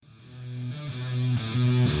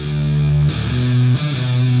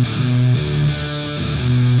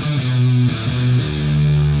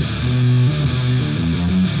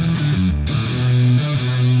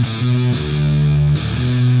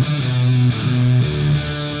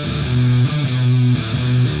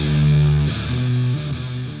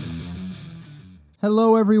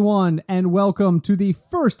Hello, everyone, and welcome to the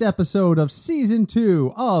first episode of Season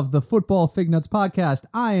 2 of the Football Fig Nuts Podcast.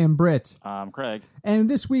 I am Britt. I'm Craig. And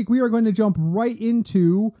this week we are going to jump right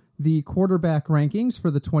into the quarterback rankings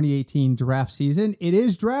for the 2018 draft season. It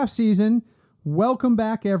is draft season. Welcome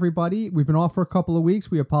back, everybody. We've been off for a couple of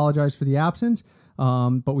weeks. We apologize for the absence,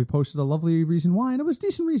 but we posted a lovely reason why, and it was a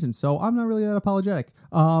decent reason, so I'm not really that apologetic.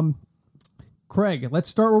 Craig, let's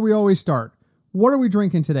start where we always start. What are we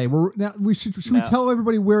drinking today? Should we tell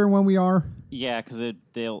everybody where and when we are? Yeah, because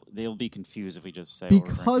they'll be confused if we just say.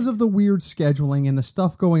 Because of the weird scheduling and the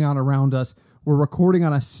stuff going on around us, we're recording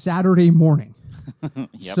on a Saturday morning. Yep.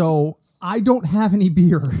 So I don't have any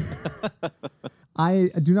beer.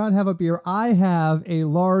 I do not have a beer. I have a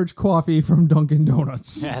large coffee from Dunkin'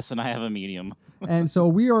 Donuts. Yes, and I have a medium. And so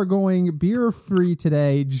we are going beer-free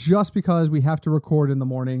today just because we have to record in the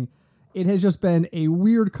morning. It has just been a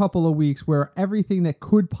weird couple of weeks where everything that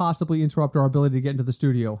could possibly interrupt our ability to get into the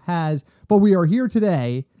studio has. But we are here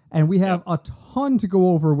today, and we have a ton to go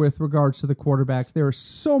over with regards to the quarterbacks. There is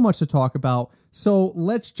so much to talk about. So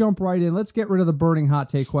let's jump right in. Let's get rid of the burning hot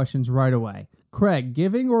take questions right away. Craig,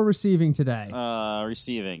 giving or receiving today?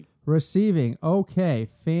 Receiving. Receiving. Okay,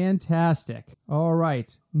 fantastic. All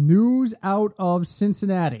right. News out of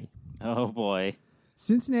Cincinnati. Oh, boy.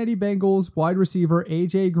 Cincinnati Bengals wide receiver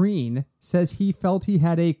A.J. Green says he felt he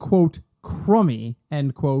had a, quote, crummy,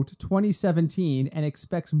 end quote, 2017 and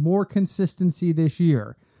expects more consistency this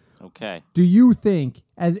year. Okay. Do you think,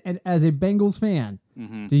 as a Bengals fan,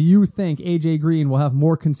 do you think A.J. Green will have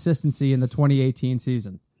more consistency in the 2018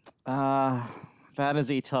 season? That is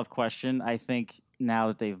a tough question. I think now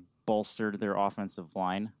that they've bolstered their offensive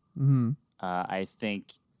line, I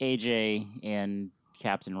think A.J. and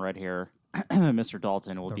Captain Redhair, Mr.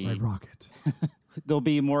 Dalton, will be Red Rocket. They'll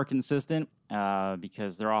be more consistent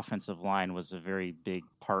because their offensive line was a very big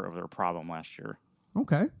part of their problem last year.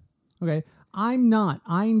 Okay. I'm not.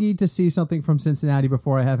 I need to see something from Cincinnati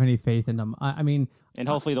before I have any faith in them. I mean... And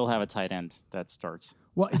hopefully they'll have a tight end that starts.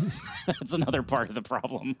 Well, that's another part of the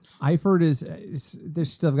problem. Eifert is they've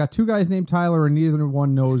still got two guys named Tyler, and neither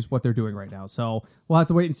one knows what they're doing right now. So we'll have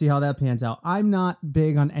to wait and see how that pans out. I'm not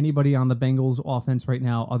big on anybody on the Bengals offense right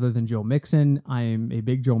now other than Joe Mixon. I'm a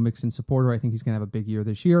big Joe Mixon supporter. I think he's going to have a big year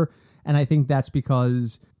this year. And I think that's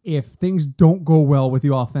because if things don't go well with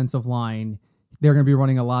the offensive line, they're going to be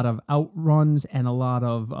running a lot of outruns and a lot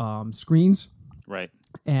of screens. Right.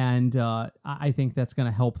 And I think that's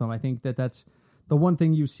going to help them. I think that's the one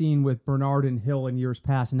thing you've seen with Bernard and Hill in years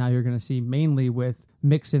past, and now you're going to see mainly with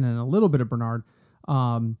Mixon and a little bit of Bernard,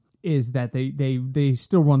 is that they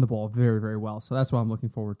still run the ball very, very well. So that's what I'm looking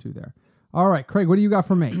forward to there. All right, Craig, what do you got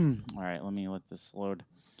for me? All right, let me let this load.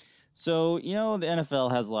 So, the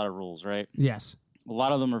NFL has a lot of rules, right? Yes. A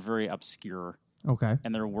lot of them are very obscure. Okay.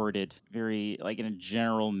 And they're worded very, in a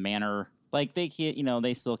general manner. They can't,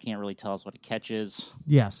 they still can't really tell us what a catch is.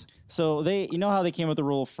 Yes. So how they came up with the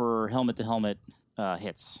rule for helmet-to-helmet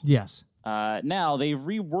hits? Yes. Now they've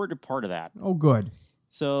reworded part of that. Oh, good.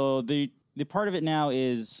 So the part of it now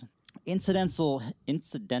is incidental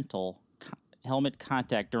helmet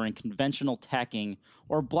contact during conventional tacking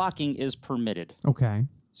or blocking is permitted. Okay.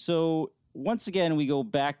 So once again, we go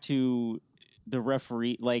back to the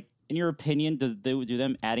referee. In your opinion, do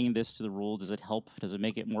them adding this to the rule, does it help? Does it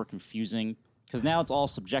make it more confusing? Because now it's all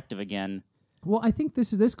subjective again. Well, I think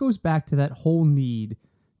this goes back to that whole need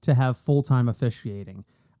to have full-time officiating.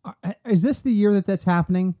 Is this the year that's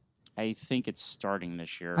happening? I think it's starting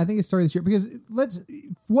this year. I think it's starting this year because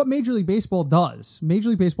what Major League Baseball does,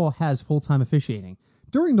 Major League Baseball has full-time officiating.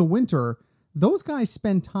 During the winter, those guys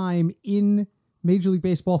spend time in Major League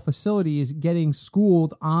Baseball facilities getting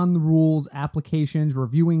schooled on the rules, applications,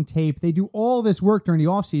 reviewing tape. They do all this work during the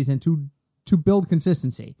offseason to build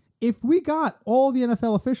consistency. If we got all the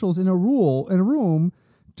NFL officials in a room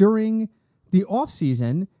during the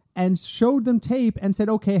offseason and showed them tape and said,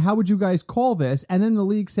 okay, how would you guys call this? And then the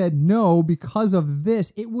league said no because of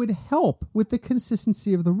this, it would help with the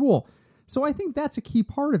consistency of the rule. So I think that's a key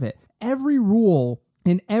part of it. Every rule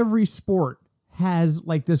in every sport has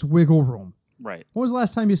this wiggle room. Right. When was the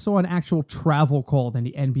last time you saw an actual travel called in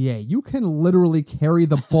the NBA? You can literally carry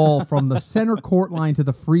the ball from the center court line to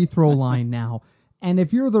the free throw line now. And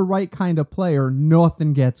if you're the right kind of player,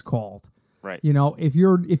 nothing gets called. Right. If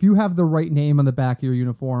you have the right name on the back of your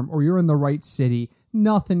uniform or you're in the right city,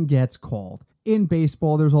 nothing gets called. In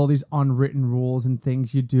baseball, there's all these unwritten rules and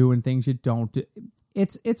things you do and things you don't do.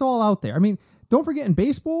 It's all out there. I mean, don't forget in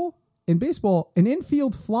baseball, an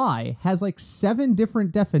infield fly has 7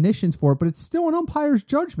 different definitions for it, but it's still an umpire's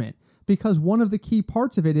judgment because one of the key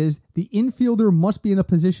parts of it is the infielder must be in a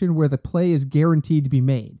position where the play is guaranteed to be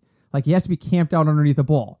made. Like he has to be camped out underneath the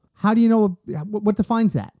ball. How do you know what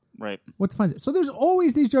defines that? Right. What defines it? So there's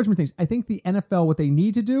always these judgment things. I think the NFL, what they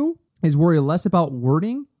need to do is worry less about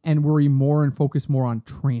wording and worry more and focus more on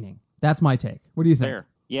training. That's my take. What do you think? Fair.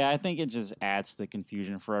 Yeah, I think it just adds to the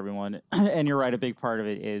confusion for everyone. And you're right, a big part of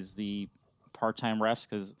it is the part-time refs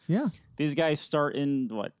because these guys start in,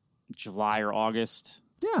 July or August?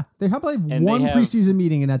 Yeah, they probably have one preseason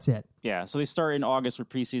meeting and that's it. Yeah, so they start in August with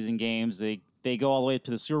preseason games. They go all the way up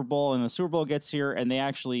to the Super Bowl, and the Super Bowl gets here, and they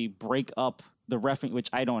actually break up the reffing, which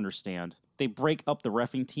I don't understand. They break up the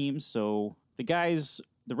reffing teams, so the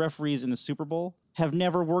referees in the Super Bowl have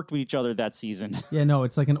never worked with each other that season. Yeah, no,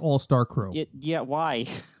 it's like an all-star crew. Why?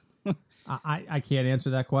 I can't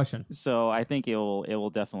answer that question. So I think it will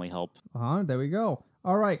definitely help. There we go.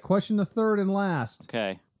 All right, question the third and last.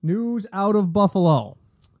 Okay. News out of Buffalo.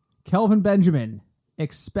 Kelvin Benjamin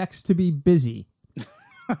expects to be busy.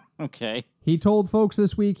 Okay. He told folks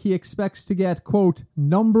this week he expects to get, quote,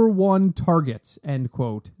 number one targets, end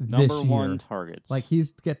quote, this year. Number one targets. Like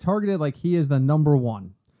he's get targeted like he is the number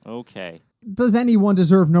one. Okay. Does anyone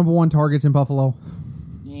deserve number one targets in Buffalo?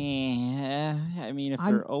 Yeah. I mean, if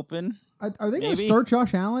they're open. Are they going to start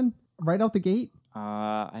Josh Allen right out the gate?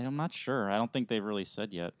 I'm not sure. I don't think they've really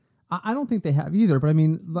said yet. I don't think they have either, but I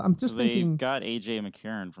mean, I'm just thinking. They got A.J.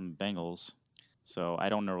 McCarron from the Bengals, so I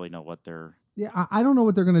don't really know what they're. Yeah, I don't know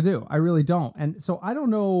what they're going to do. I really don't. And so I don't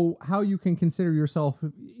know how you can consider yourself,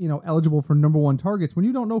 eligible for number one targets when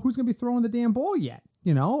you don't know who's going to be throwing the damn ball yet,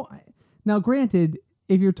 Now, granted,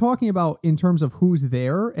 if you're talking about in terms of who's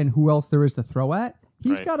there and who else there is to throw at,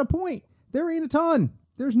 he's got a point. There ain't a ton.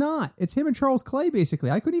 There's not. It's him and Charles Clay,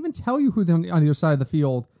 basically. I couldn't even tell you who on the other side of the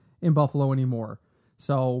field in Buffalo anymore.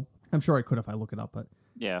 So I'm sure I could if I look it up. But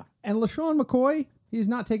yeah. And LaShawn McCoy, he's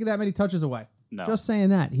not taking that many touches away. No. Just saying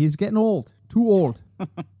that. He's getting old. Too old.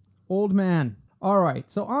 Old man. All right.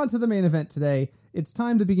 So on to the main event today. It's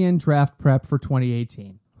time to begin draft prep for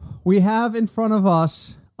 2018. We have in front of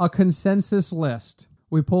us a consensus list.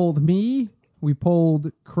 We pulled me, we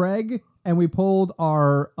pulled Craig, and we pulled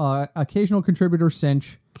our occasional contributor,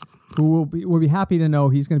 Cinch, who will be happy to know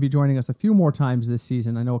he's going to be joining us a few more times this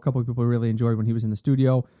season. I know a couple of people really enjoyed when he was in the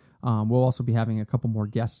studio. We'll also be having a couple more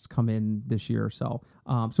guests come in this year or so.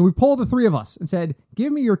 So we polled the three of us and said,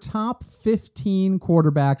 give me your top 15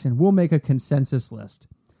 quarterbacks and we'll make a consensus list.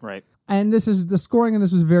 Right. And the scoring on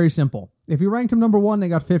this was very simple. If you ranked him number 1, they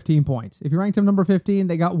got 15 points. If you ranked him number 15,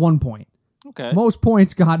 they got 1 point. Okay. Most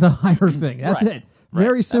points got the higher thing. That's it.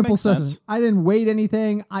 Very simple system. Sense. I didn't weight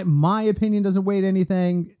anything. My opinion doesn't weight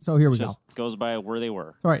anything. So here we go. Just goes by where they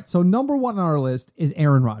were. All right. So number 1 on our list is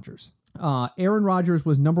Aaron Rodgers. Aaron Rodgers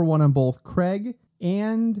was number 1 on both Craig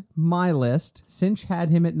and my list. Cinch had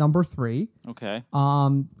him at number 3. Okay.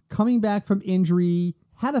 Coming back from injury,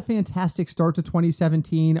 had a fantastic start to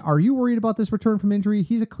 2017. Are you worried about this return from injury?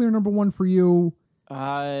 He's a clear number 1 for you.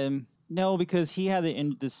 No, because he had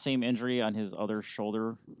the same injury on his other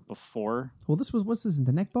shoulder before. Well, what's this,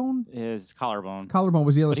 the neck bone? His collarbone. Collarbone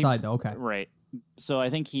was the other side, though. Okay. Right. So I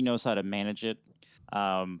think he knows how to manage it.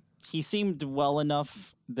 He seemed well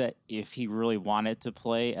enough that if he really wanted to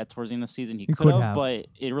play towards the end of the season, he could have, but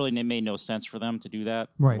it really made no sense for them to do that.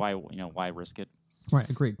 Right. Why risk it? Right.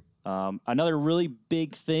 Agreed. Another really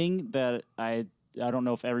big thing that I don't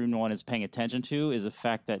know if everyone is paying attention to is the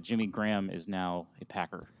fact that Jimmy Graham is now a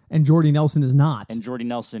Packer. And Jordy Nelson is not.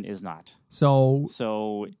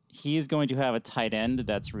 So he is going to have a tight end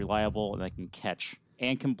that's reliable and that can catch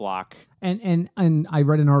and can block. And I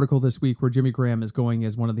read an article this week where Jimmy Graham is going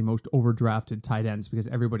as one of the most overdrafted tight ends because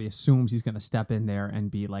everybody assumes he's going to step in there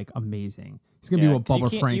and be like amazing. He's going to be what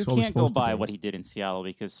Bubba Franks was supposed to be. You can't go by what he did in Seattle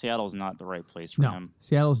because Seattle's not the right place for him.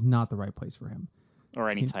 Seattle's not the right place for him. Or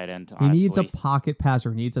any tight end, honestly. He needs a pocket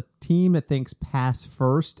passer. He needs a team that thinks pass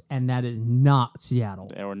first, and that is not Seattle.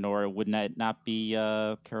 Nor would not be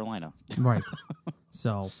Carolina. Right.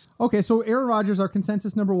 So Aaron Rodgers, our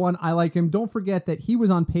consensus number 1. I like him. Don't forget that he was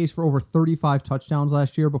on pace for over 35 touchdowns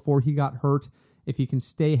last year before he got hurt. If he can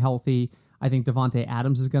stay healthy, I think Devontae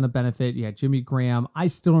Adams is going to benefit. Yeah, Jimmy Graham. I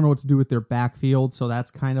still don't know what to do with their backfield, so that's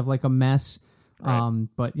kind of like a mess. Right.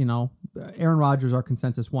 But Aaron Rodgers, our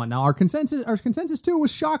consensus 1. Now our consensus 2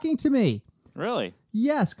 was shocking to me. Really?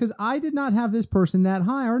 Yes, because I did not have this person that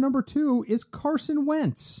high. Our number 2 is Carson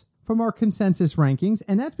Wentz from our consensus rankings,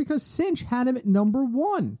 and that's because Cinch had him at number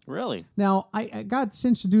 1. Really? Now I got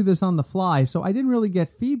Cinch to do this on the fly, so I didn't really get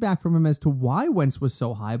feedback from him as to why Wentz was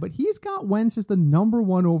so high, but he's got Wentz as the number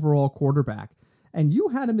 1 overall quarterback, and you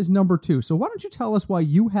had him as number 2. So why don't you tell us why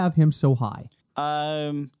you have him so high?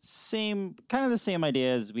 The same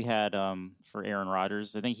idea as we had for Aaron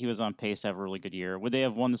Rodgers. I think he was on pace to have a really good year. Would they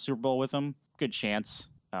have won the Super Bowl with him? Good chance.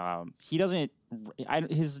 He doesn't.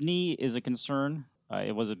 His knee is a concern.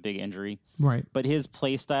 It was a big injury, right? But his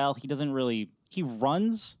play style, he doesn't really. He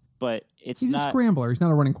runs, but he's a scrambler. He's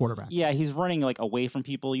not a running quarterback. Yeah, he's running like away from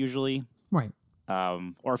people usually, right?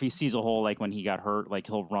 Or if he sees a hole, like when he got hurt, like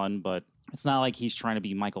he'll run, but it's not like he's trying to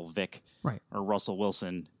be Michael Vick, right, or Russell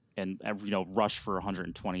Wilson and rush for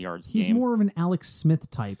 120 yards. He's more of an Alex Smith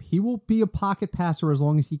type. He will be a pocket passer as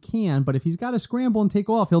long as he can, but if he's got to scramble and take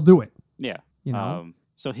off, he'll do it. Yeah,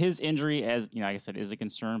 so his injury, as like I said, is a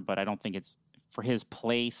concern, but I don't think it's for his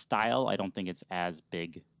play style. I don't think it's as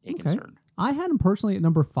big a concern. I had him personally at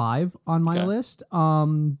number 5 on my list.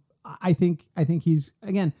 I think he's,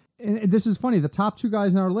 again, and this is funny, the top 2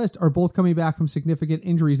 guys on our list are both coming back from significant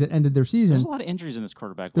injuries that ended their season. There's a lot of injuries in this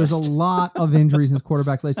quarterback list. There's a lot of injuries in this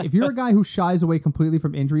quarterback list. If you're a guy who shies away completely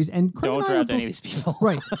from injuries, and Craig don't draft any of these people.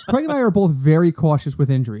 Right. Craig and I are both very cautious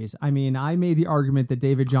with injuries. I mean, I made the argument that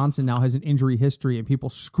David Johnson now has an injury history, and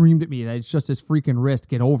people screamed at me that it's just his freaking wrist.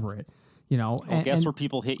 Get over it. Guess where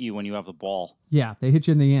people hit you when you have the ball? Yeah, they hit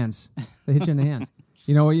you in the hands. They hit you in the hands.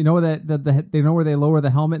 You know that they know where they lower the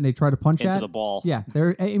helmet and they try to punch into at the ball. Yeah,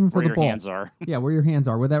 they're aiming for where the ball. Where your hands are. Yeah, where your hands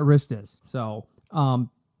are, where that wrist is. So, but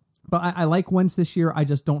I like Wentz this year. I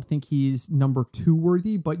just don't think he's number 2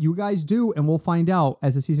 worthy. But you guys do, and we'll find out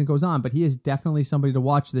as the season goes on. But he is definitely somebody to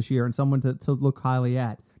watch this year and someone to look highly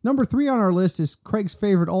at. Number 3 on our list is Craig's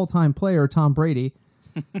favorite all-time player, Tom Brady.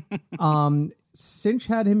 Cinch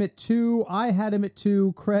had him at 2. I had him at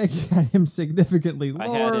 2. Craig had him significantly lower.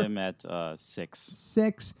 I had him at 6.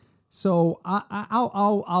 6. So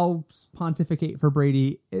I'll pontificate for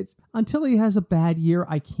Brady. Until he has a bad year,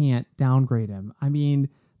 I can't downgrade him. I mean,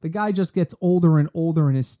 the guy just gets older and older,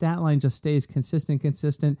 and his stat line just stays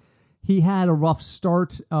consistent. He had a rough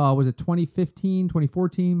start. Was it 2015,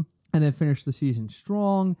 2014? And then finished the season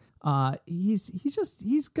strong. He's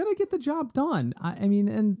gonna get the job done. I mean,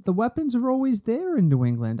 and the weapons are always there in New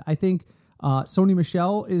England. I think Sony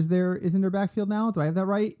Michel is in their backfield now. Do I have that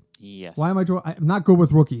right? Yes. Why am I'm not good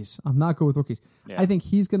with rookies. Yeah. I think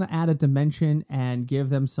he's going to add a dimension and give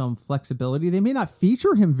them some flexibility. They may not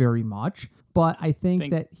feature him very much, but I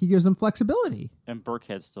think that he gives them flexibility. And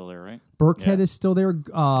Burkhead's still there, right? Burkhead is still there.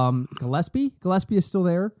 Gillespie is still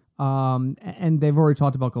there. And they've already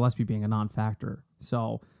talked about Gillespie being a non-factor.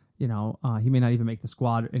 So, he may not even make the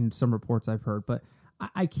squad in some reports I've heard. But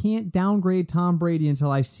I can't downgrade Tom Brady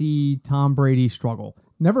until I see Tom Brady struggle.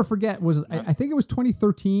 Never forget, I think it was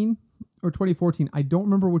 2013 or 2014. I don't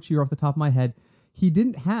remember which year off the top of my head. He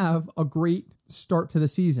didn't have a great start to the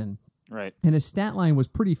season. Right. And his stat line was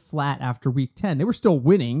pretty flat after week 10. They were still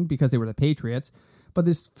winning because they were the Patriots, but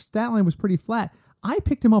this stat line was pretty flat. I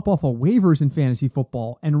picked him up off of waivers in fantasy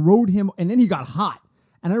football and rode him, and then he got hot,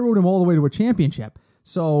 and I rode him all the way to a championship.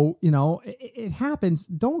 So, it happens.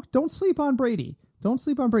 Don't sleep on Brady. Don't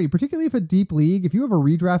sleep on Brady, particularly if a deep league. If you have a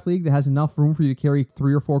redraft league that has enough room for you to carry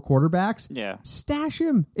 3 or 4 quarterbacks, stash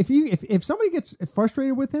him. If somebody gets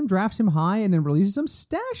frustrated with him, drafts him high, and then releases him,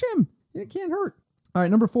 stash him. It can't hurt. All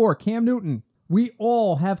right, number 4, Cam Newton. We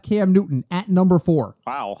all have Cam Newton at number 4.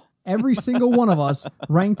 Wow. Every single one of us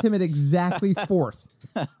ranked him at exactly 4th.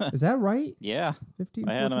 Is that right? Yeah. 15,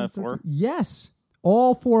 I had 14, him at 4. Yes.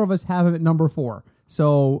 All 4 of us have him at number 4.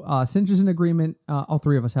 So Cinch is in agreement. All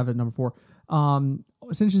 3 of us have it at number 4.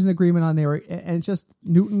 Cinch is in agreement on there. And it's just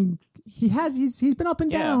Newton, he's been up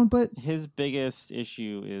and down, but his biggest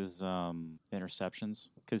issue is interceptions.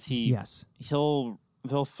 Because he'll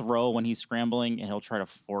throw when he's scrambling, and he'll try to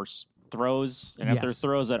force throws, and if there's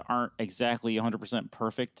throws that aren't exactly 100%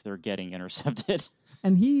 perfect, they're getting intercepted.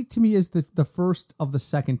 And he, to me, is the first of the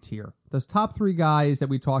second tier. Those top 3 guys that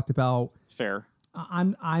we talked about. Fair.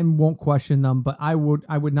 I won't question them, but I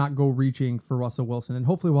would not go reaching for Russell Wilson, and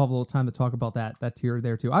hopefully we'll have a little time to talk about that tier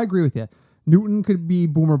there too. I agree with you. Newton could be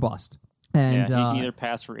boom or bust, and he can either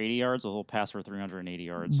pass for 80 yards or he'll pass for 380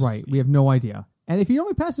 yards. Right. We have no idea. And if he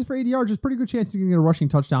only passes for 80 yards, there's a pretty good chance he's going to get a rushing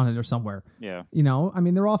touchdown in there somewhere. Yeah.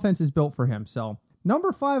 Their offense is built for him. So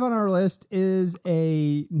number 5 on our list is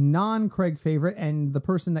a non-Craig favorite, and the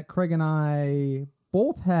person that Craig and I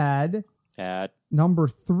both had at number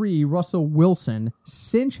 3, Russell Wilson.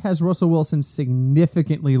 Cinch has Russell Wilson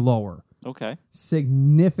significantly lower. Okay.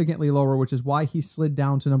 Significantly lower, which is why he slid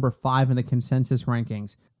down to number 5 in the consensus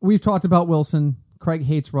rankings. We've talked about Wilson. Craig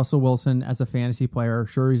hates Russell Wilson as a fantasy player.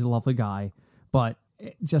 Sure, he's a lovely guy, but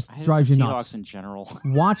it just drives you nuts. Seahawks in general.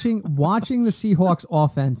 Watching the Seahawks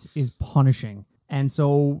offense is punishing. And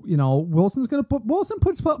so, Wilson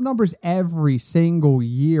puts up numbers every single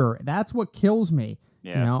year. That's what kills me.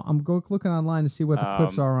 Yeah. I'm looking online to see what the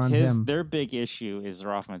clips are on him. Their big issue is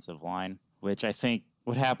their offensive line, which I think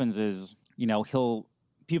what happens is, people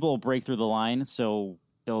will break through the line. So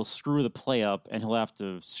it'll screw the play up, and he'll have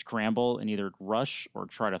to scramble and either rush or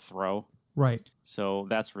try to throw. Right. So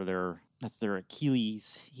that's where that's their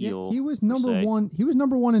Achilles heel. Yeah, he was number one. He was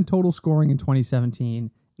number one in total scoring in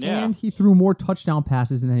 2017, and he threw more touchdown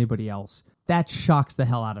passes than anybody else. That shocks the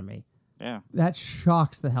hell out of me. Yeah, that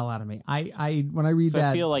shocks the hell out of me. I when I read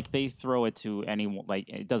that, I feel like they throw it to anyone. Like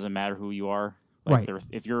it doesn't matter who you are. Right.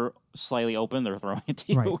 If you're slightly open, they're throwing it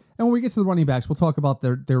to you. Right. And when we get to the running backs, we'll talk about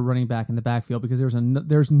their running back in the backfield because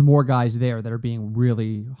there's more guys there that are being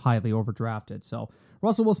really highly overdrafted. So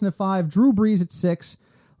Russell Wilson at 5, Drew Brees at 6.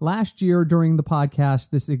 Last year during the podcast,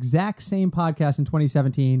 this exact same podcast in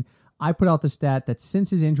 2017, I put out the stat that since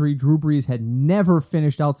his injury, Drew Brees had never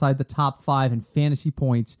finished outside the top 5 in fantasy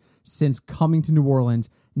points since coming to New Orleans.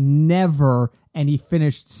 Never. And he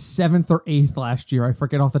finished 7th or 8th last year. I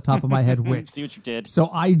forget off the top of my head which. See what you did. So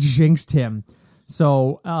I jinxed him.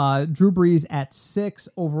 So Drew Brees at 6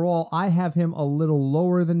 overall. I have him a little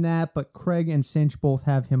lower than that, but Craig and Cinch both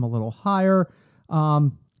have him a little higher.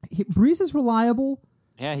 Brees is reliable.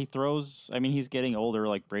 Yeah, he throws. I mean, he's getting older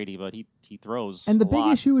like Brady, but he throws. And the big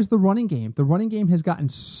issue is the running game. The running game has gotten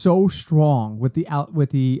so strong with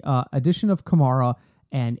the addition of Kamara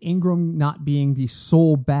and Ingram not being the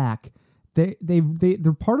sole back.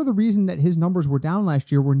 They're part of the reason that his numbers were down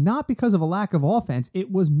last year were not because of a lack of offense.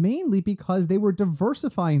 It was mainly because they were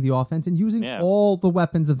diversifying the offense and using all the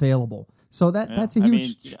weapons available. So that's a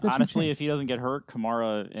huge. Honestly, if he doesn't get hurt,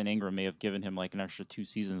 Kamara and Ingram may have given him like an extra 2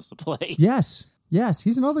 seasons to play. Yes,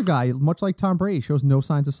 he's another guy, much like Tom Brady, shows no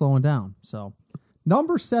signs of slowing down. So,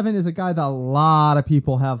 number 7 is a guy that a lot of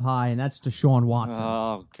people have high, and that's Deshaun Watson.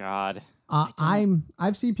 Oh God,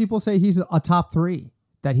 I've seen people say he's a top 3,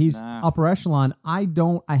 that he's upper echelon. I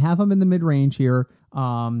don't. I have him in the mid range here.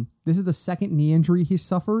 This is the second knee injury he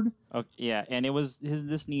suffered. Okay, yeah, and it was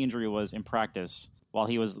this knee injury was in practice while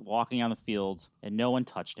he was walking on the field, and no one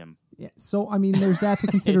touched him. Yeah, so, I mean, there's that to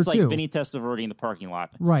consider, it's too. It's like Vinny Testaverde in the parking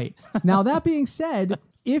lot. Right. Now, that being said,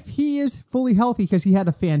 if he is fully healthy, because he had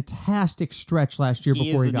a fantastic stretch last year before he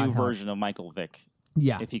got He is the new help. version of Michael Vick.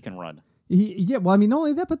 Yeah. If he can run. Well, I mean, not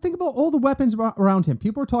only that, but think about all the weapons around him.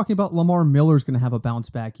 People are talking about Lamar Miller's going to have a bounce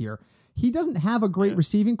back year. He doesn't have a great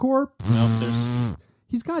receiving core. No,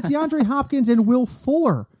 he's got DeAndre Hopkins and Will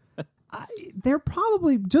Fuller. They're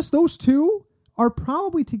probably, just those two are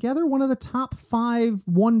probably together one of the top 5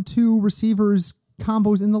 1-2 receivers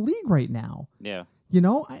combos in the league right now. Yeah. You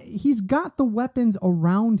know, he's got the weapons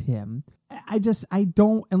around him. I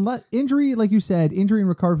don't, unless injury, like you said, injury and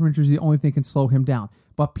recovery from injury is the only thing that can slow him down.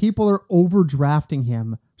 But people are overdrafting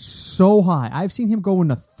him so high. I've seen him go in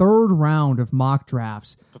the 3rd round of mock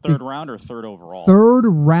drafts. The 3rd round or 3rd overall? 3rd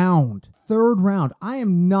round. I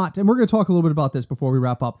am not, and we're going to talk a little bit about this before we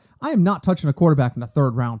wrap up. I am not touching a quarterback in the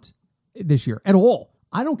 3rd round this year at all.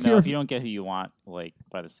 I don't care if you don't get who you want, like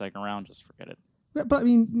by the 2nd round, just forget it. But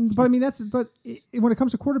when it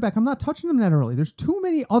comes to quarterback, I'm not touching them that early. There's too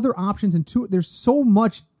many other options and there's so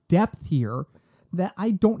much depth here that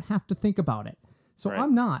I don't have to think about it. So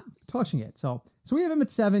I'm not touching it. So we have him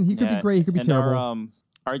at 7. He could be great. He could be terrible.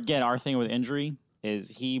 Our thing with injury is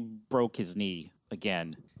he broke his knee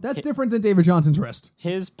again. That's different than David Johnson's wrist.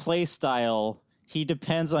 His play style, he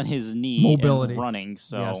depends on his knee mobility and running.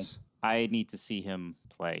 So I need to see him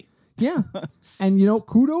play. Yeah. And,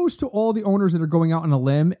 kudos to all the owners that are going out on a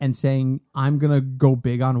limb and saying, I'm going to go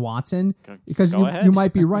big on Watson. Because you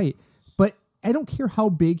might be right. But I don't care how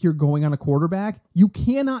big you're going on a quarterback. You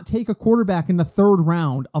cannot take a quarterback in the 3rd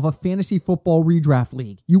round of a fantasy football redraft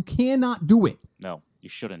league. You cannot do it. No, you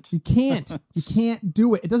shouldn't. You can't. You can't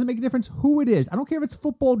do it. It doesn't make a difference who it is. I don't care if it's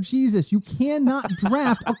football Jesus. You cannot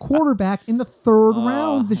draft a quarterback in the 3rd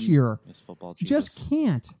round this year. It's football Jesus. Just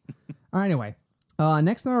can't. All right, anyway.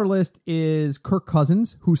 Next on our list is Kirk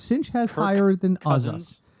Cousins, who Cinch has higher than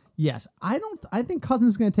us. Yes, I think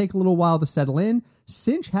Cousins is going to take a little while to settle in.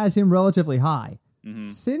 Cinch has him relatively high. Mm-hmm.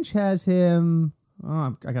 Cinch has him.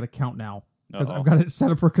 I got to count now because I've got it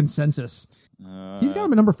set up for consensus. He's got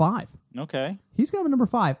him at number 5. Okay, he's got him at number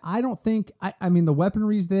 5. I don't think. I mean, the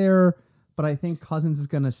weaponry's there, but I think Cousins is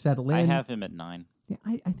going to settle in. I have him at 9. Yeah,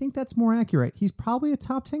 I think that's more accurate. He's probably a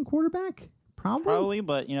top 10 quarterback. Probably,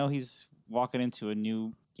 but he's walking into a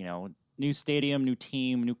new stadium, new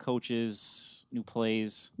team, new coaches, new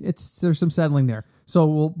plays. There's some settling there.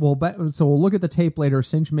 So we'll look at the tape later.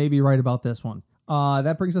 Cinch may be right about this one.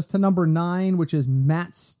 That brings us to number 9, which is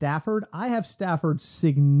Matt Stafford. I have Stafford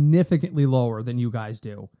significantly lower than you guys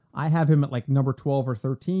do. I have him at like number 12 or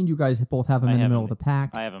 13. You guys both have him in the middle of the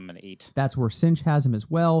pack. I have him at 8. That's where Cinch has him as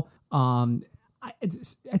well.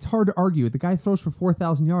 It's hard to argue. The guy throws for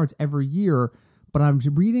 4,000 yards every year. but I'm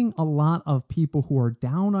reading a lot of people who are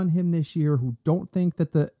down on him this year, who don't think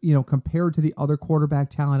that compared to the other quarterback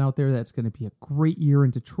talent out there, that's going to be a great year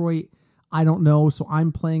in Detroit. I don't know, so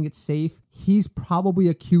I'm playing it safe. He's probably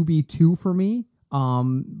a QB2 for me,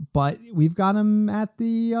 but we've got him at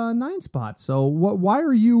the 9 spot. So why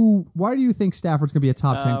do you think Stafford's going to be a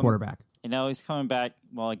top 10 quarterback? He's coming back.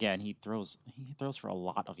 Well, again, he throws for a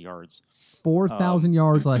lot of yards. 4,000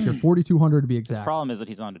 yards last year, 4,200 to be exact. The problem is that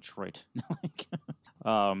he's on Detroit. They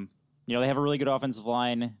have a really good offensive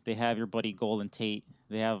line. They have your buddy Golden Tate.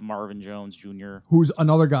 They have Marvin Jones Jr., who's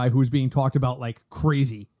another guy who's being talked about like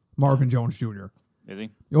crazy. Marvin Jones Jr. Is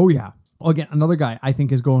he? Oh yeah. Again, another guy I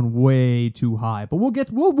think is going way too high, but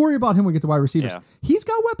we'll worry about him when we get to wide receivers. Yeah. He's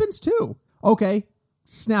got weapons too. Okay.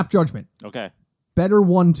 Snap judgment. Okay. Better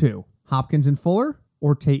 1-2. Hopkins and Fuller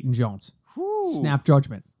or Tate and Jones? Whew. Snap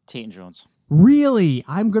judgment. Tate and Jones. Really?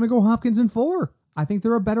 I'm going to go Hopkins and Fuller. I think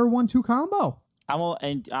they're a better 1-2 combo.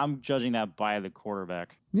 I'm judging that by the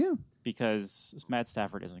quarterback. Yeah. Because Matt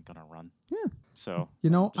Stafford isn't going to run. Yeah. So,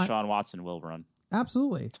 Deshaun Watson will run.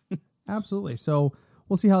 Absolutely. Absolutely. So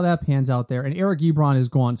we'll see how that pans out there. And Eric Ebron is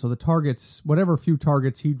gone. So the targets, whatever few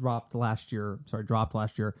targets he dropped last year,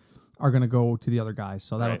 are going to go to the other guys.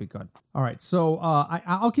 So that'll be good. All right. So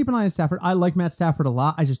I'll keep an eye on Stafford. I like Matt Stafford a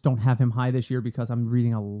lot. I just don't have him high this year because I'm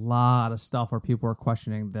reading a lot of stuff where people are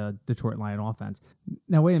questioning the Detroit Lion offense.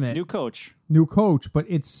 Now, wait a minute. New coach, but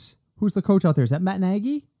who's the coach out there? Is that Matt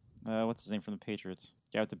Nagy? What's his name from the Patriots?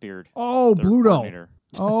 Guy with the beard. Oh, Bluto.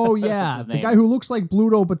 Oh, yeah. The guy who looks like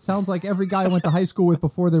Bluto but sounds like every guy I went to high school with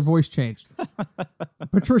before their voice changed.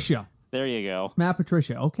 Patricia. There you go. Matt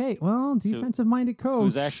Patricia. Okay, well, defensive-minded coach.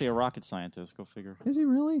 Who's actually a rocket scientist. Go figure. Is he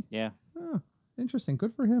really? Yeah. Oh, interesting.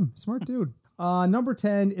 Good for him. Smart dude. Number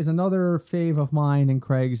 10 is another fave of mine and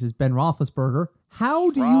Craig's is Ben Roethlisberger.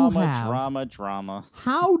 How do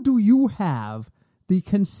you have the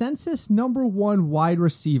consensus number 1 wide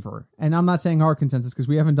receiver? And I'm not saying our consensus because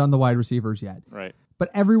we haven't done the wide receivers yet. Right. But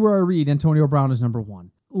everywhere I read, Antonio Brown is number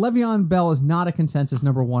 1. Le'Veon Bell is not a consensus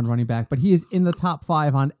number 1 running back, but he is in the top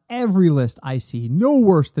 5 on every list I see. No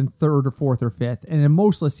worse than 3rd or 4th or 5th. And in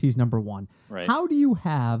most lists, he's number 1. Right. How do you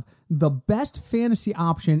have the best fantasy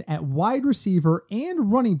option at wide receiver and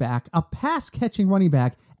running back, a pass-catching running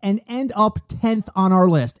back, and end up 10th on our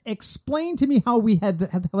list? Explain to me how we had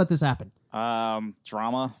to let this happen.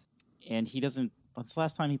 Drama. And he doesn't... When's the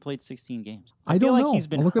last time he played 16 games? I don't feel know. Like he's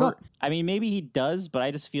been I'll look hurt. it up. I mean, maybe he does, but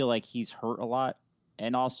I just feel like he's hurt a lot.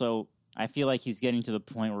 And also, I feel like he's getting to the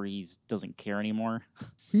point where he doesn't care anymore.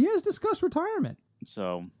 He has discussed retirement.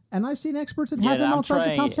 So, and I've seen experts that have him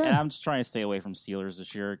outside the top 10. And I'm just trying to stay away from Steelers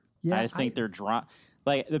this year. Yeah, I just think they're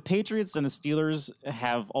like the Patriots and the Steelers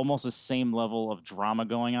have almost the same level of drama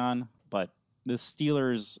going on, but the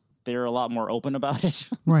Steelers, they're a lot more open about it.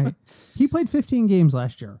 Right. He played 15 games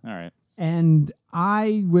last year. All right. And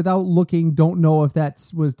I, without didn't know if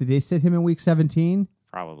did they sit him in week 17?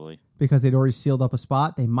 Probably. Because they'd already sealed up a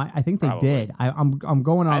spot. They might. I think they did. I'm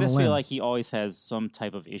going on. I just feel like he always has some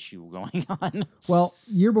type of issue going on. Well,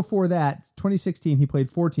 year before that, 2016, he played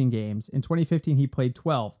 14 games. In 2015, he played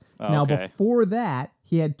 12. Now, before that,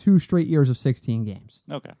 he had 2 straight years of 16 games.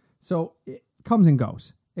 Okay. So it comes and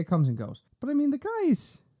goes. But I mean, the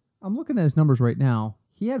guys, I'm looking at his numbers right now.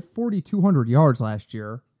 He had 4,200 yards last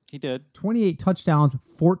year. He did. 28 touchdowns,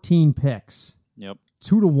 14 picks. Yep.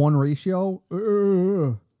 2-to-1 ratio.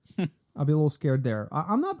 I'll be a little scared there.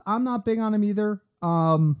 I'm not big on him either.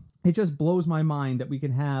 It just blows my mind that we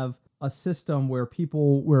can have a system where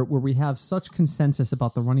where we have such consensus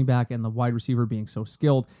about the running back and the wide receiver being so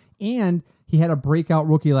skilled. And he had a breakout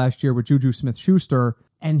rookie last year with Juju Smith-Schuster,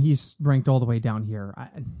 and he's ranked all the way down here. I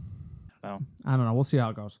don't know. We'll see how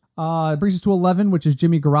it goes. It brings us to 11, which is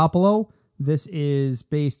Jimmy Garoppolo. This is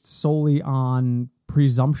based solely on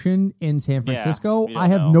presumption in San Francisco. I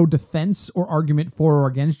have no defense or argument for or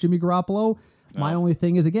against Jimmy Garoppolo. My only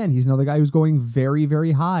thing is, again, he's another guy who's going very,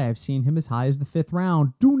 very high. I've seen him as high as the 5th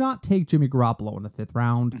round. Do not take Jimmy Garoppolo in the 5th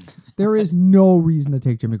round. There is no reason to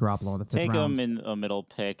take Jimmy Garoppolo in the 5th round. Take him in a middle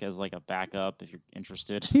pick as like a backup if you're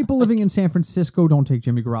interested. People living in San Francisco don't take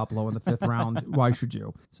Jimmy Garoppolo in the 5th round. Why should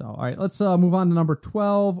you? So, all right, let's move on to number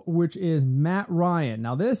 12, which is Matt Ryan.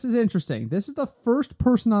 Now, this is interesting. This is the first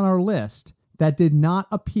person on our list that did not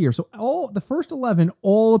appear. So the first 11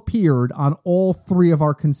 all appeared on all 3 of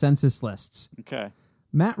our consensus lists. Okay.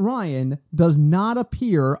 Matt Ryan does not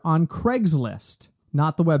appear on Craig's list,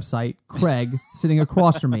 not the website. Craig, sitting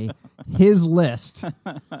across from me, his list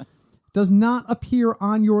does not appear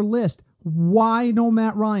on your list. Why no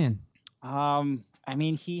Matt Ryan? I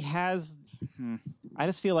mean, he has. I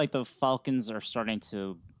just feel like the Falcons are starting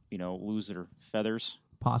to, lose their feathers.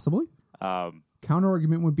 Possibly. Counter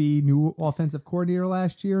argument would be new offensive coordinator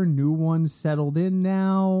last year, new one settled in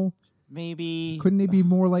now. Maybe. Couldn't they be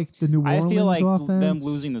more like the New Orleans I feel like offense? them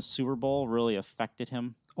losing the Super Bowl really affected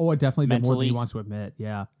him. Oh, it definitely did more than he mentally. wants to admit.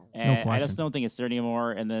 Yeah, And no question. I just don't think it's there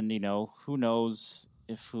anymore. And then, who knows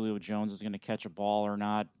if Julio Jones is going to catch a ball or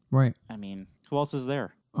not. Right. I mean, who else is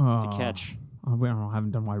there to catch? I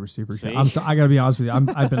haven't done wide receivers yet. See? I got to be honest with you.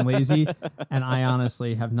 I've been lazy, and I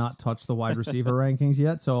honestly have not touched the wide receiver rankings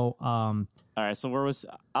yet. So, all right. So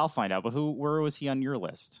I'll find out. But where was he on your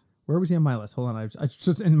list? Where was he on my list? Hold on. I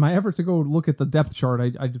just in my effort to go look at the depth chart,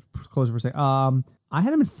 I just closed it for a second. I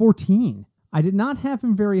had him at 14. I did not have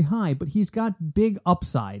him very high, but he's got big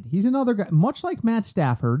upside. He's another guy, much like Matt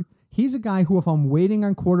Stafford. He's a guy who, if I'm waiting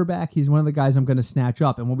on quarterback, he's one of the guys I'm going to snatch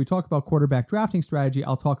up. And when we talk about quarterback drafting strategy,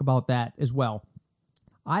 I'll talk about that as well.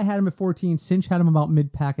 I had him at 14. Cinch had him about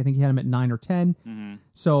mid-pack. I think he had him at 9 or 10. Mm-hmm.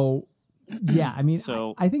 So, yeah, I mean,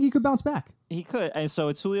 I think he could bounce back. He could. And so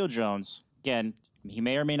it's Julio Jones. Again, he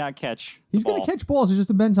may or may not catch. He's going to catch balls. It just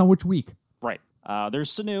depends on which week. Right.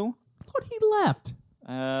 There's Sanu. I thought he left.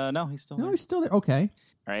 No, he's still there. No, he's still there. Okay.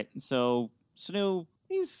 All right. So Sanu,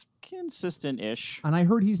 he's consistent-ish. And I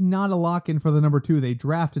heard he's not a lock-in for the number 2. They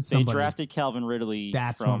drafted somebody. They drafted Calvin Ridley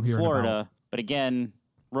from Florida. About. But again,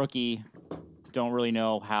 rookie. Don't really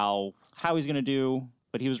know how he's going to do,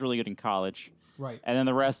 but he was really good in college. Right. And then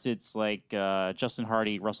the rest, it's like Justin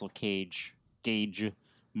Hardy, Russell Gage,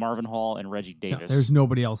 Marvin Hall, and Reggie Davis. No, there's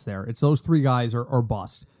nobody else there. It's those 3 guys or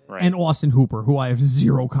bust. Right. And Austin Hooper, who I have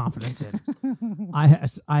zero confidence in. I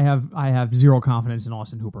have zero confidence in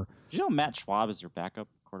Austin Hooper. Did you know Matt Schwab is your backup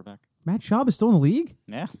quarterback? Matt Schwab is still in the league?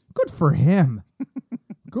 Yeah. Good for him.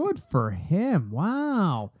 Good for him.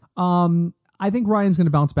 Wow. I think Ryan's going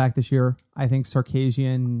to bounce back this year. I think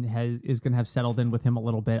Sarkisian is going to have settled in with him a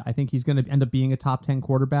little bit. I think he's going to end up being a top 10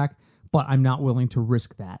 quarterback, but I'm not willing to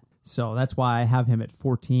risk that. So that's why I have him at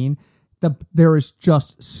 14. There is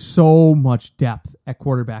just so much depth at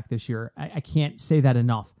quarterback this year. I can't say that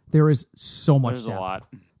enough. There is so much depth. There's a lot.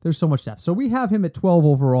 There's so much depth. So we have him at 12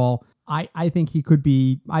 overall. I think he could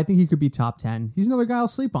be top 10. He's another guy I'll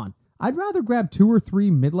sleep on. I'd rather grab 2 or 3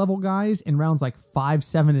 mid-level guys in rounds like 5,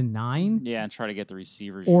 7, and 9. Yeah, and try to get the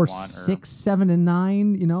receivers or you want. 6, 7, and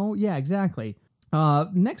 9. Yeah, exactly.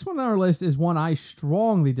 Next one on our list is one I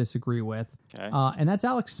strongly disagree with. Okay. And that's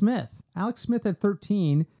Alex Smith. Alex Smith at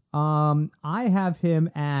 13. I have him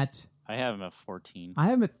at 14. I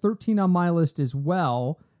have him at 13 on my list as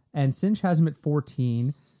well, and Cinch has him at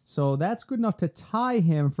 14. So that's good enough to tie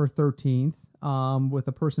him for 13th with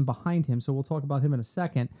a person behind him. So we'll talk about him in a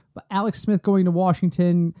second. But Alex Smith going to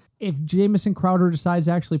Washington. If Jamison Crowder decides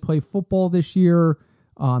to actually play football this year,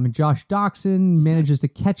 and Josh Doxson manages to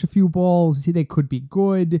catch a few balls, they could be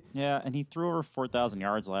good. Yeah, and he threw over 4,000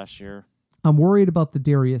 yards last year. I'm worried about the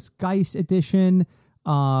Darius Geis edition.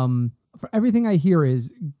 For everything I hear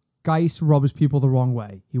is Geis rubs people the wrong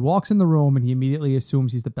way. He walks in the room and he immediately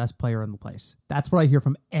assumes he's the best player in the place. That's what I hear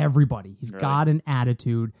from everybody. He's really? got an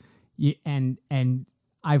attitude, and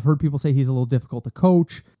I've heard people say he's a little difficult to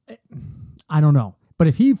coach. I don't know, but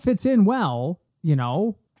if he fits in well,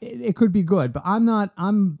 it could be good. But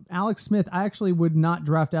I'm Alex Smith. I actually would not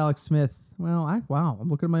draft Alex Smith. Well, I'm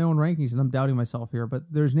looking at my own rankings and I'm doubting myself here,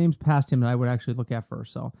 but there's names past him that I would actually look at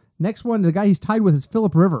first. So next one, the guy he's tied with is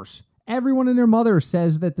Phillip Rivers. Everyone and their mother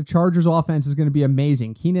says that the Chargers offense is going to be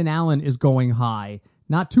amazing. Keenan Allen is going high.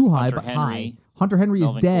 Not too high, but high. Hunter Henry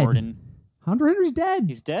is dead. Gordon. Hunter Henry's dead.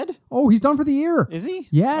 He's dead? Oh, he's done for the year. Is he?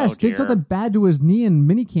 Yes, did something bad to his knee in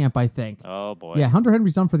minicamp, I think. Oh, boy. Yeah, Hunter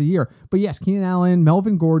Henry's done for the year. But yes, Keenan Allen,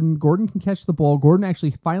 Melvin Gordon. Gordon can catch the ball. Gordon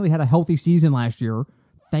actually finally had a healthy season last year.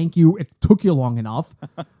 Thank you. It took you long enough.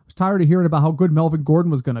 I was tired of hearing about how good Melvin Gordon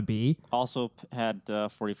was going to be. Also had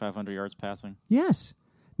 4,500 yards passing. Yes.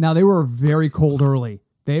 Now, they were very cold early.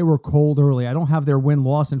 I don't have their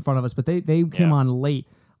win-loss in front of us, but they came on late.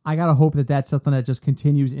 I got to hope that that's something that just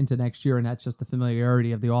continues into next year, and that's just the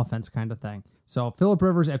familiarity of the offense kind of thing. So, Phillip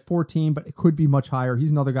Rivers at 14, but it could be much higher. He's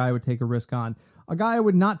another guy I would take a risk on. A guy I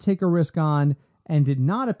would not take a risk on and did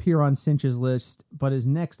not appear on Cinch's list, but is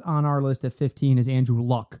next on our list at 15 is Andrew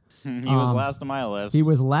Luck. He was last on my list. He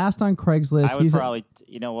was last on Craig's list. I would probably,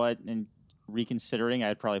 you know what, and reconsidering,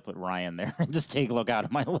 I'd probably put Ryan there and just take a look out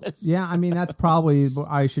of my list. Yeah, I mean, that's probably what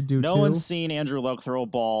I should do, No too. one's seen Andrew Luck throw a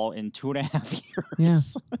ball in 2.5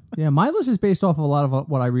 years. Yeah, my list is based off of a lot of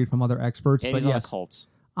what I read from other experts. And but he's on yes, the Colts.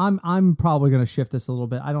 I'm probably going to shift this a little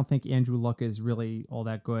bit. I don't think Andrew Luck is really all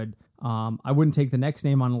that good. I wouldn't take the next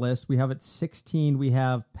name on the list. We have at 16, we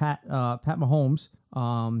have Pat Mahomes,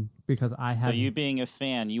 because I have... So you being a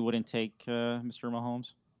fan, you wouldn't take Mr.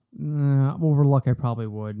 Mahomes? Over Luck, I probably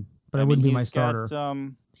would. but I wouldn't be my starter. Got,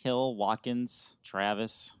 Hill, Watkins,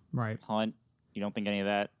 Travis, right, Hunt. You don't think any of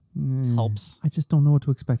that helps? I just don't know what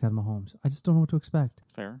to expect out of Mahomes. I just don't know what to expect.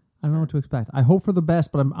 Fair. I don't know what to expect. I hope for the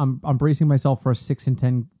best, but I'm bracing myself for a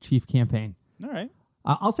 6-10 Chief campaign. All right.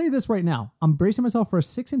 I'll say this right now. I'm bracing myself for a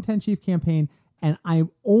 6-10 Chief campaign, and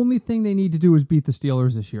only thing they need to do is beat the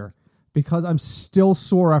Steelers this year, because I'm still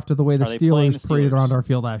sore after the way the Steelers paraded around our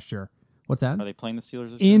field last year. What's that? Are they playing the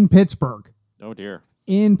Steelers this year? In Pittsburgh. Oh dear.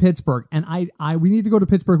 In Pittsburgh, and we need to go to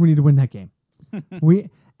Pittsburgh. We need to win that game.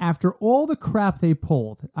 After all the crap they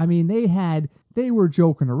pulled, I mean, they were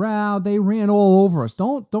joking around. They ran all over us.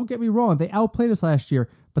 Don't get me wrong. They outplayed us last year,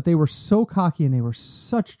 but they were so cocky and they were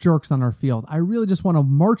such jerks on our field. I really just want to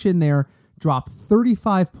march in there, drop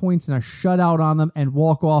 35 points and a shutout on them, and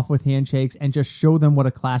walk off with handshakes and just show them what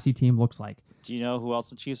a classy team looks like. Do you know who else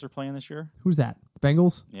the Chiefs are playing this year? Who's that?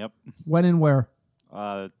 Bengals? Yep. When and where?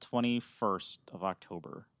 21st of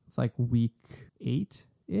October. It's like week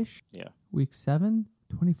 8-ish? Yeah. Week 7?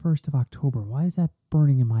 21st of October. Why is that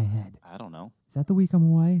burning in my head? I don't know. Is that the week I'm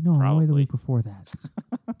away? No, Probably. I'm away the week before that.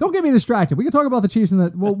 Don't get me distracted. We can talk about the Chiefs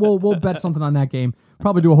and we'll bet something on that game.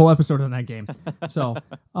 Probably do a whole episode on that game. So,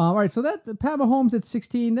 all right. So that Pat Mahomes at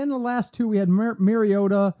 16. Then the last two we had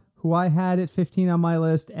Mariota, who I had at 15 on my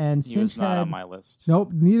list, and he was not on my list.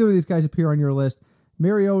 Nope, neither of these guys appear on your list.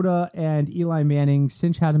 Mariota and Eli Manning.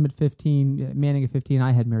 Cinch had him at 15. Manning at 15.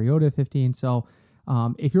 I had Mariota at 15. So.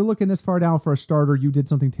 If you're looking this far down for a starter, you did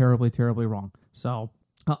something terribly, terribly wrong. So,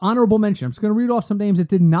 honorable mention. I'm just going to read off some names that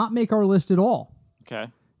did not make our list at all. Okay.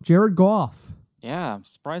 Jared Goff. Yeah, I'm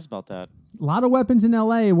surprised about that. A lot of weapons in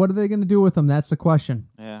L.A. What are they going to do with them? That's the question.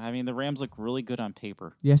 Yeah, I mean, the Rams look really good on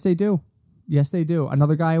paper. Yes, they do. Yes, they do.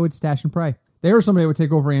 Another guy I would stash and pray. There's somebody that would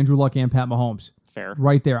take over Andrew Luck and Pat Mahomes. Fair.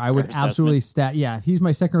 Right there. I would assessment. absolutely Yeah, if he's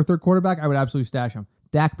my second or third quarterback, I would absolutely stash him.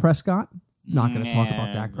 Dak Prescott. Not going to talk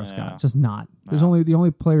about Dak Prescott. Yeah. Just not. There's only the only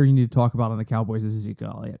player you need to talk about on the Cowboys is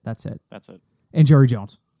Ezekiel Elliott. That's it. That's it. And Jerry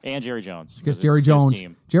Jones. Because Jerry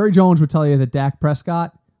Jones would tell you that Dak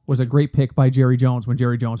Prescott was a great pick by Jerry Jones when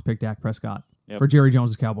Jerry Jones picked Dak Prescott for Jerry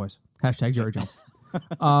Jones' Cowboys. Hashtag Jerry Jones.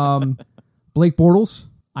 Blake Bortles.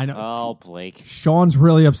 I know. Oh, Blake. Sean's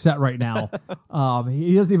really upset right now.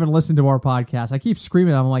 He doesn't even listen to our podcast. I keep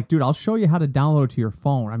screaming at him. I'm like, dude, I'll show you how to download to your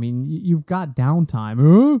phone. I mean, you've got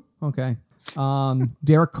downtime. Okay.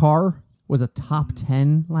 Derek Carr was a top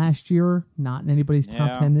 10 last year. Not in anybody's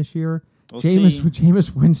top 10 this year.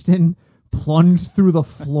 Jameis Winston plunged through the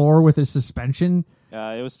floor with his suspension.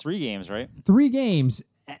 It was 3 games, right? 3 games.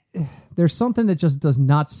 There's something that just does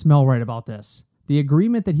not smell right about this. The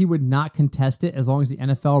agreement that he would not contest it as long as the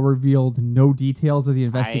NFL revealed no details of the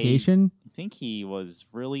investigation. I think he was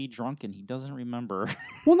really drunk and he doesn't remember.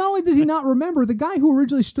 Well, not only does he not remember, the guy who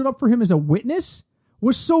originally stood up for him as a witness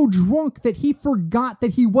was so drunk that he forgot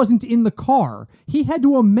that he wasn't in the car. He had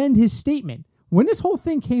to amend his statement. When this whole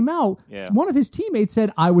thing came out, one of his teammates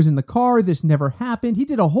said, I was in the car, this never happened. He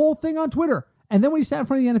did a whole thing on Twitter. And then when he sat in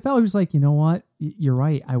front of the NFL, he was like, you know what? You're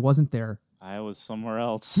right. I wasn't there. I was somewhere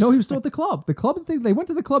else. No, he was still at the club. They went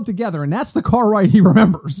to the club together, and that's the car ride he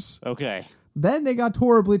remembers. Okay. Then they got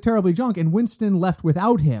terribly drunk, and Winston left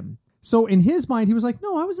without him. So in his mind, he was like,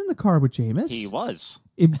 no, I was in the car with Jameis. He was.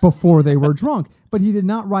 Before they were drunk. But he did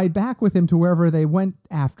not ride back with him to wherever they went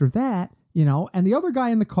after that, you know. And the other guy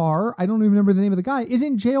in the car, I don't even remember the name of the guy, is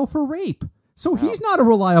in jail for rape. So he's not a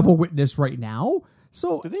reliable witness right now.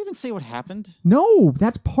 So did they even say what happened? No,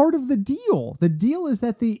 that's part of the deal. The deal is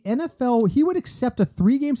that the NFL, he would accept a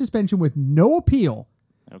 3-game suspension with no appeal.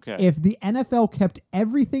 Okay. If the NFL kept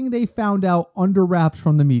everything they found out under wraps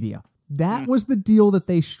from the media. That was the deal that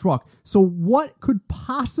they struck. So what could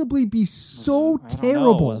possibly be so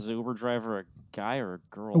terrible? Was the Uber driver a guy or a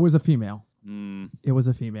girl? It was a female. It was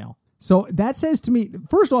a female. So that says to me,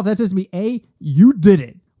 first off, A, you did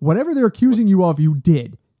it. Whatever they're accusing you of, you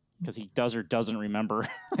did. Because he does or doesn't remember.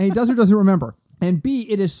 And he does or doesn't remember. And B,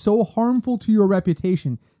 it is so harmful to your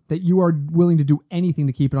reputation that you are willing to do anything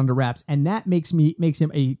to keep it under wraps. And that makes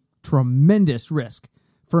him a tremendous risk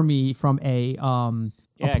for me from a...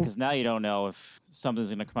 yeah, because now you don't know if something's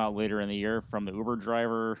going to come out later in the year from the Uber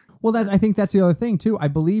driver. Well, I think that's the other thing, too. I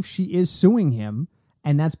believe she is suing him,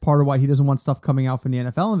 and that's part of why he doesn't want stuff coming out from the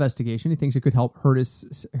NFL investigation. He thinks it could help hurt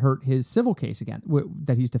his civil case again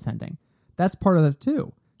that he's defending. That's part of it,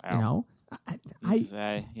 too. You know? He's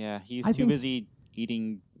too busy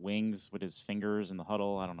eating wings with his fingers in the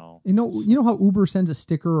huddle. I don't know. You know how Uber sends a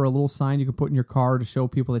sticker or a little sign you can put in your car to show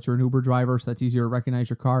people that you're an Uber driver, so that's easier to recognize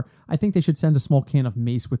your car? I think they should send a small can of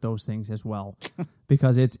mace with those things as well,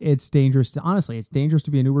 because it's dangerous. Honestly, it's dangerous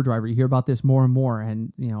to be an Uber driver. You hear about this more and more,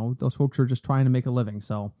 and you know those folks are just trying to make a living.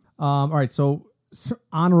 So, all right. So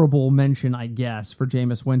honorable mention, I guess, for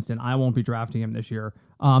Jameis Winston. I won't be drafting him this year.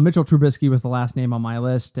 Mitchell Trubisky was the last name on my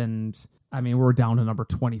list, and I mean, we're down to number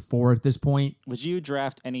 24 at this point. Would you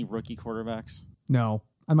draft any rookie quarterbacks? No.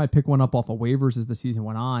 I might pick one up off of waivers as the season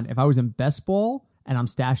went on. If I was in best ball and I'm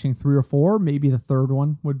stashing 3 or 4, maybe the third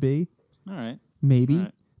one would be. All right. Maybe. All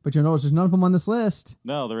right. But you notice there's none of them on this list.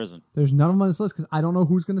 No, there isn't. There's none of them on this list because I don't know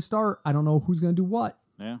who's going to start. I don't know who's going to do what.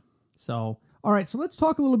 Yeah. So, all right. So let's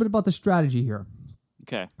talk a little bit about the strategy here.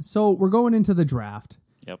 Okay. So we're going into the draft.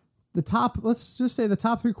 Yep. Let's just say the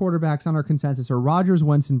top 3 quarterbacks on our consensus are Rodgers,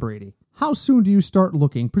 Wentz, and Brady. How soon do you start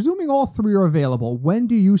looking? Presuming all 3 are available, when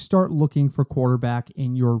do you start looking for quarterback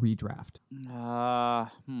in your redraft?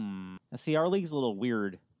 See, our league's a little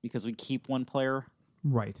weird because we keep one player.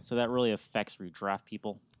 Right. So that really affects redraft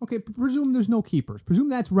people. Okay, presume there's no keepers. Presume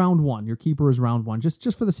that's round 1. Your keeper is round 1,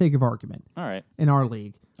 just for the sake of argument. All right. In our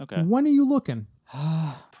league. Okay. When are you looking?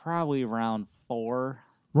 Probably round 4.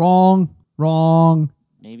 Wrong.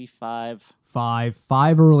 Maybe 5. 5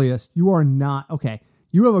 earliest. You are not. Okay,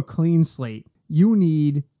 you have a clean slate. You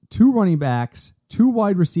need 2 running backs, 2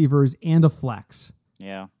 wide receivers, and a flex.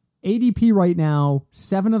 Yeah. ADP right now,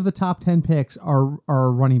 7 of the top 10 picks are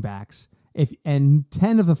running backs. And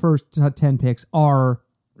 10 of the first 10 picks are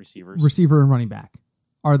receivers. Receiver and running back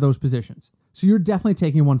are those positions. So you're definitely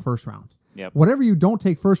taking one first round. Yep. Whatever you don't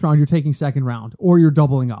take first round, you're taking second round, or you're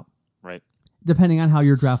doubling up. Right. Depending on how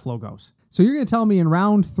your draft flow goes. So you're going to tell me in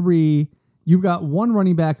round 3, you've got 1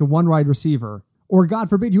 running back and 1 wide receiver, or God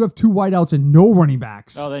forbid, you have 2 wideouts and no running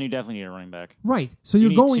backs. Oh, then you definitely need a running back. Right. So you you're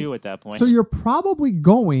need going 2 at that point. So you're probably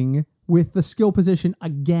going with the skill position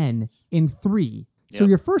again in 3. So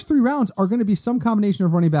your first 3 rounds are going to be some combination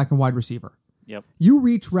of running back and wide receiver. Yep. You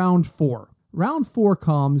reach round 4. Round 4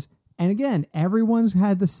 comes, and again, everyone's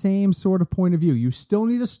had the same sort of point of view. You still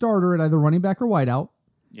need a starter at either running back or wideout.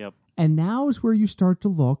 Yep. And now is where you start to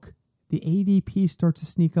look. The ADP starts to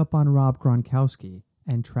sneak up on Rob Gronkowski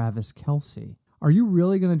and Travis Kelce. Are you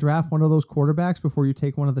really going to draft one of those quarterbacks before you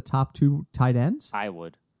take one of the top 2 tight ends? I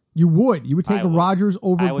would. You would. You would take Rodgers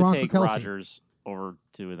over Gronk or Kelce. I would take Rodgers over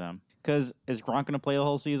 2 of them. Because is Gronk going to play the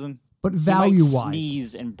whole season? But value-wise. He might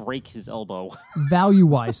sneeze and break his elbow.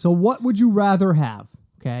 Value-wise. So what would you rather have?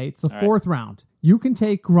 Okay, it's the 4th round. You can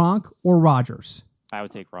take Gronk or Rodgers. I would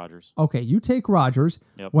take Rodgers. Okay, you take Rodgers.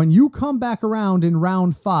 Yep. When you come back around in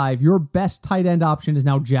round 5, your best tight end option is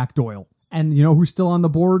now Jack Doyle. And you know who's still on the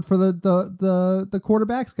board for the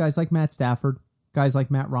quarterbacks? Guys like Matt Stafford. Guys like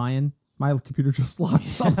Matt Ryan. My computer just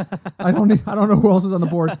locked up. I don't know who else is on the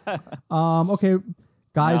board. Okay.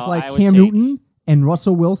 Guys like Cam Newton and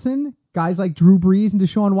Russell Wilson, guys like Drew Brees and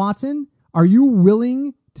Deshaun Watson. Are you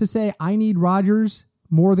willing to say, I need Rodgers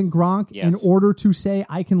more than Gronk in order to say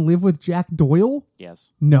I can live with Jack Doyle?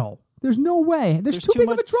 Yes. No. There's no way. There's too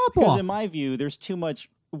big of a drop-off. Because in my view, there's too much.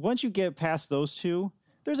 Once you get past those 2,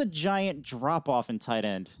 there's a giant drop-off in tight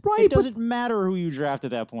end. Right. It doesn't matter who you draft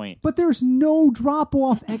at that point. But there's no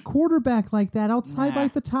drop-off at quarterback like that outside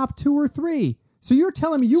like the top 2 or 3. So you're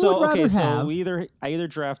telling me you would rather have... So I either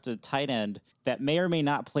draft a tight end that may or may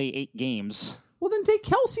not play 8 games. Well, then take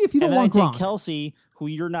Kelce if you don't want Gronk. And then I take Kelce, who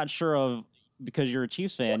you're not sure of because you're a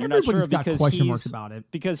Chiefs fan. Well, you're not sure of got question marks about it.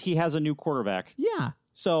 Because he has a new quarterback. Yeah.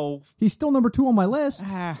 So... He's still number 2 on my list.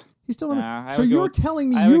 He's still number... So you're telling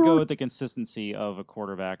me I would go with the consistency of a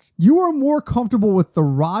quarterback. You are more comfortable with the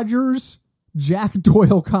Rodgers-Jack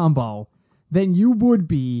Doyle combo than you would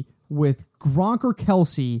be with Gronk or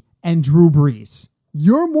Kelce and Drew Brees.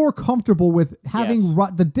 You're more comfortable with having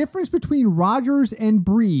the difference between Rodgers and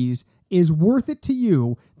Brees is worth it to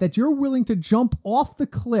you that you're willing to jump off the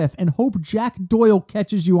cliff and hope Jack Doyle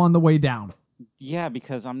catches you on the way down. Yeah,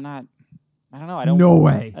 because I don't know. No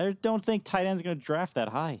way. I don't think tight end's going to draft that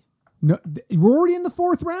high. No, we're already in the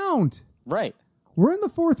 4th round. Right. We're in the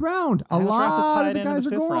 4th round. A lot of the guys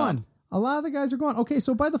are gone. A lot of the guys are gone. Okay,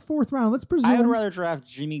 so by the 4th round, let's presume... I would rather draft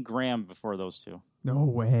Jimmy Graham before those 2. No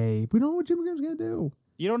way. We don't know what Jimmy Graham's going to do.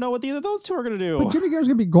 You don't know what either of those 2 are going to do. But Jimmy Graham's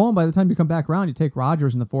going to be gone by the time you come back around. You take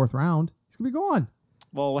Rodgers in the 4th round. He's going to be gone.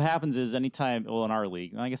 Well, what happens is anytime, in our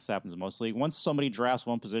league, and I guess this happens in most leagues, once somebody drafts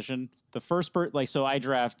one position, the first so I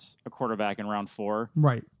draft a quarterback in round 4.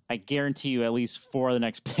 Right. I guarantee you at least 4 of the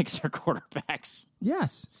next picks are quarterbacks.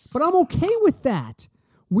 Yes. But I'm okay with that.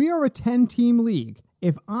 We are a 10-team league.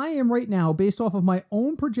 If I am right now, based off of my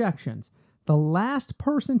own projections, the last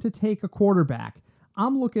person to take a quarterback,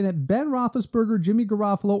 I'm looking at Ben Roethlisberger, Jimmy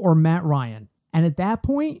Garoppolo, or Matt Ryan. And at that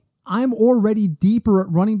point, I'm already deeper at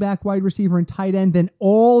running back, wide receiver, and tight end than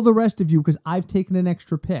all the rest of you because I've taken an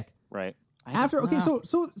extra pick. Right.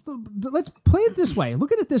 So let's play it this way.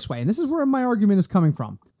 Look at it this way, and this is where my argument is coming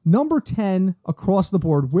from. Number 10 across the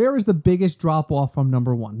board. Where is the biggest drop off from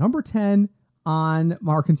number 1? Number 10 on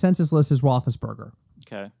our consensus list is Roethlisberger.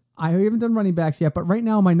 Okay. I haven't done running backs yet, but right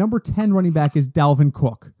now my number 10 running back is Dalvin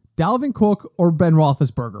Cook. Dalvin Cook or Ben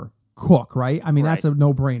Roethlisberger? Cook, right? I mean, That's a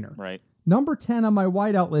no-brainer. Right. Number 10 on my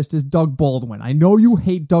wideout list is Doug Baldwin. I know you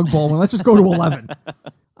hate Doug Baldwin. Let's just go to 11.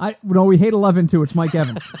 We hate 11 too. It's Mike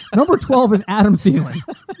Evans. Number 12 is Adam Thielen.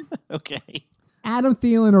 Okay. Adam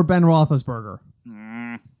Thielen or Ben Roethlisberger?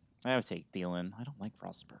 I would take Thielen. I don't like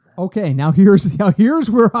Roethlisberger. Okay, now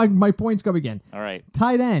here's where my points come again. All right.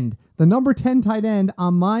 Tight end. The number 10 tight end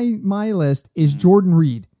on my list is Jordan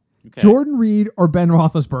Reed. Okay. Jordan Reed or Ben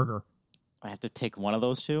Roethlisberger? I have to pick one of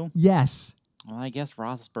those two? Yes. Well, I guess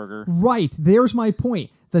Roethlisberger. Right. There's my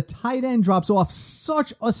point. The tight end drops off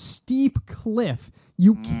such a steep cliff.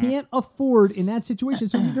 You can't afford in that situation.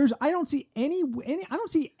 So I don't see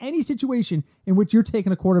any situation in which you're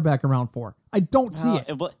taking a quarterback in round 4. I don't see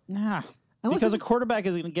it. But because a quarterback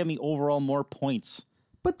is going to give me overall more points.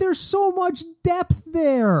 But there's so much depth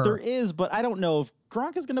there. There is, but I don't know if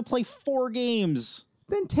Gronk is going to play 4 games.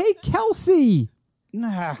 Then take Kelsey.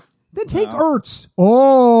 Nah. Then take Ertz.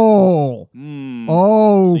 Oh.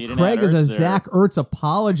 So Craig is a Zach Ertz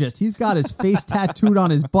apologist. He's got his face tattooed on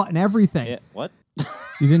his butt and everything. Yeah, what?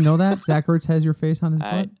 You didn't know that? Zach Ertz has your face on his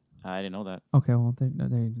butt? I didn't know that. Okay, well,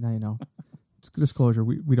 now you know. Disclosure,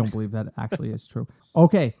 we don't believe that actually is true.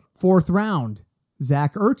 Okay, 4th round.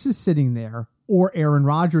 Zach Ertz is sitting there or Aaron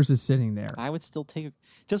Rodgers is sitting there. I would still take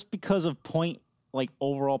just because of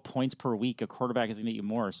overall points per week, a quarterback is going to get you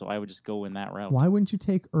more, so I would just go in that route. Why wouldn't you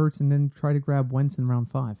take Ertz and then try to grab Wentz in round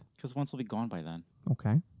 5? Because Wentz will be gone by then.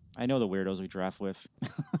 Okay. I know the weirdos we draft with.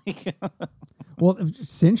 Well,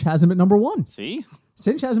 Cinch has him at number 1. See?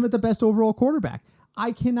 Cinch has him at the best overall quarterback.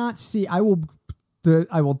 I cannot see. I will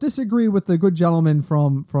disagree with the good gentleman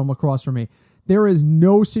from across from me. There is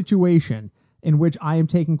no situation in which I am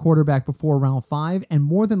taking quarterback before round 5, and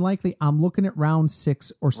more than likely, I'm looking at round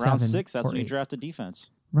 6 or 7. Round 6, that's when you draft a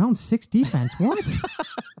defense. Round 6 defense? What?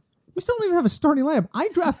 You still don't even have a starting lineup. I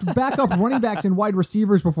draft backup running backs and wide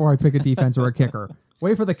receivers before I pick a defense or a kicker.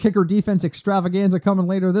 Wait for the kicker defense extravaganza coming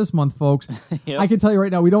later this month, folks. Yep. I can tell you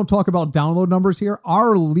right now, we don't talk about download numbers here.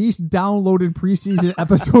 Our least downloaded preseason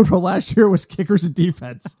episode for last year was kickers and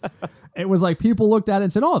defense. It was like people looked at it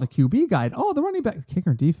and said, "Oh, the QB guide. Oh, the running back, kicker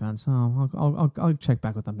and defense. Oh, I'll check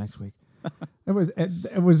back with them next week." It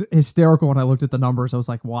was hysterical when I looked at the numbers. I was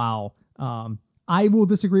like, "Wow." I will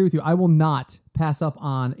disagree with you. I will not pass up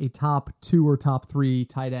on a top 2 or top 3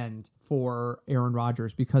 tight end for Aaron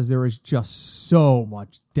Rodgers because there is just so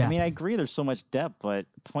much depth. I mean, I agree there's so much depth, but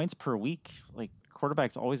points per week,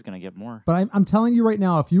 quarterback's always going to get more. But I'm telling you right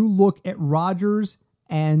now, if you look at Rodgers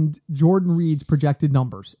and Jordan Reed's projected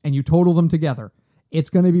numbers and you total them together, it's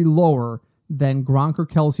going to be lower than Gronk or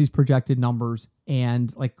Kelsey's projected numbers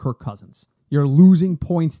and Kirk Cousins. You're losing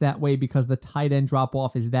points that way because the tight end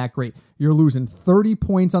drop-off is that great. You're losing 30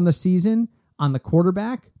 points on the season on the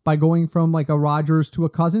quarterback by going from a Rodgers to a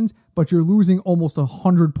Cousins, but you're losing almost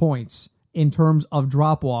 100 points in terms of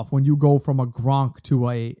drop-off when you go from a Gronk to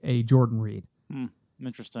a Jordan Reed.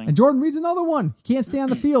 Interesting. And Jordan Reed's another one. He can't stay on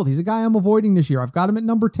the field. He's a guy I'm avoiding this year. I've got him at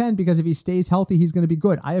number 10 because if he stays healthy, he's going to be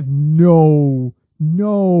good. I have no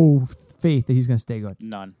faith that he's going to stay good.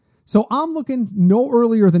 None. So I'm looking no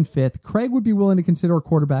earlier than 5th. Craig would be willing to consider a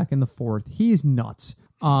quarterback in the 4th. He's nuts.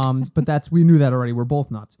 But we knew that already. We're both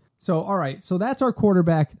nuts. So, all right. So that's our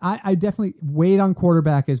quarterback. I definitely wait on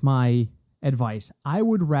quarterback as my advice. I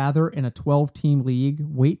would rather in a 12-team league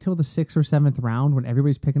wait till the 6th or 7th round when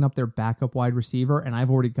everybody's picking up their backup wide receiver and I've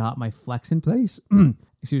already got my flex in place.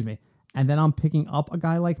 Excuse me. And then I'm picking up a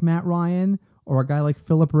guy like Matt Ryan or a guy like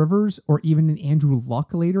Phillip Rivers or even an Andrew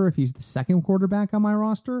Luck later if he's the second quarterback on my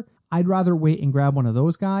roster. I'd rather wait and grab one of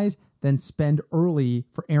those guys than spend early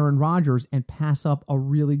for Aaron Rodgers and pass up a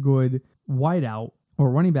really good wideout or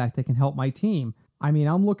running back that can help my team. I mean,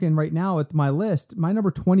 I'm looking right now at my list. My number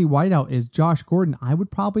 20 wideout is Josh Gordon. I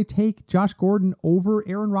would probably take Josh Gordon over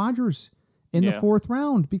Aaron Rodgers in the 4th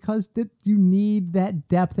round because you need that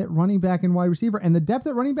depth at running back and wide receiver. And the depth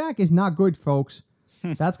at running back is not good, folks.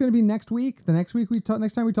 That's going to be next week. The next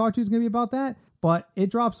time we talk to you is going to be about that. But it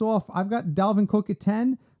drops off. I've got Dalvin Cook at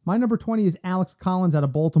 10. My number 20 is Alex Collins out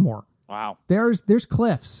of Baltimore. Wow. There's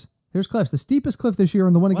cliffs. There's cliffs. The steepest cliff this year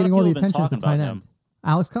and the one getting all the attention is the tight end.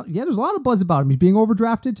 Alex Collins. Yeah, there's a lot of buzz about him. He's being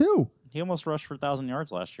overdrafted too. He almost rushed for 1,000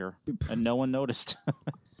 yards last year, and no one noticed.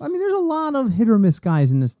 I mean, there's a lot of hit or miss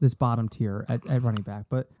guys in this bottom tier at running back.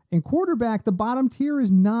 But in quarterback, the bottom tier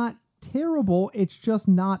is not terrible. It's just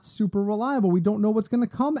not super reliable. We don't know what's going to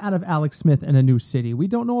come out of Alex Smith in a new city. We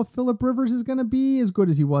don't know if Phillip Rivers is going to be as good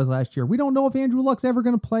as he was last year. We don't know if Andrew Luck's ever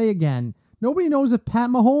going to play again. Nobody knows if Pat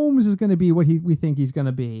Mahomes is going to be what we think he's going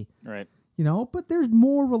to be. Right. But there's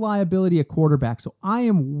more reliability at quarterback. So I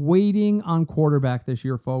am waiting on quarterback this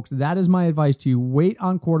year, folks. That is my advice to you. Wait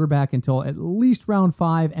on quarterback until at least round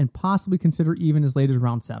 5 and possibly consider even as late as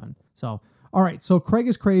round 7. So, all right. So Craig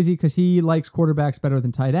is crazy because he likes quarterbacks better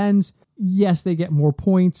than tight ends. Yes, they get more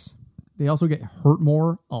points. They also get hurt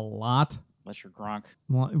more, a lot. Unless you're Gronk.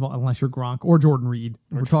 Well, unless you're Gronk or Jordan Reed.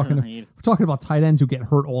 We're talking about tight ends who get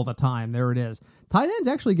hurt all the time. There it is. Tight ends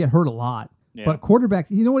actually get hurt a lot. Yeah. But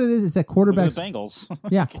quarterbacks, you know what it is? It's that quarterbacks. The Bengals.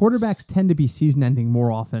 Yeah, quarterbacks tend to be season-ending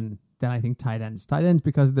more often than I think tight ends. Tight ends,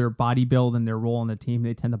 because of their body build and their role on the team,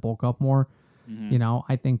 they tend to bulk up more.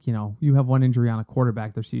 Mm-hmm. I think, you have one injury on a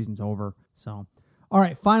quarterback, their season's over. So, all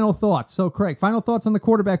right, final thoughts. So, Craig, final thoughts on the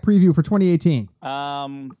quarterback preview for 2018.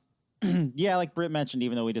 Yeah, like Britt mentioned,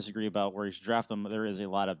 even though we disagree about where you should draft them, there is a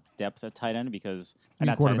lot of depth at tight end because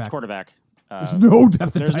quarterback. There's no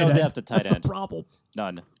depth at tight end. There's no depth at tight end. That's the problem.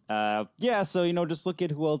 None. So just look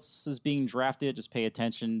at who else is being drafted. Just pay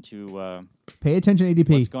attention to ADP.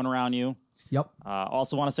 What's going around you. Yep.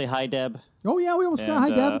 Also want to say hi, Deb. Oh yeah, we almost got hi,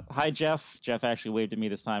 Deb. Hi, Jeff. Jeff actually waved at me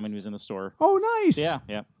this time when he was in the store. Oh, nice. Yeah.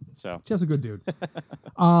 So Jeff's a good dude.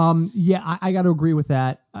 I got to agree with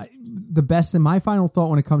that. The best and my final thought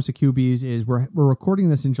when it comes to QBs is we're recording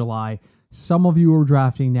this in July. Some of you are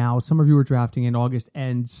drafting now, some of you are drafting in August,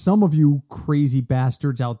 and some of you crazy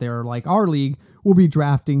bastards out there, like our league, will be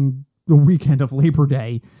drafting the weekend of Labor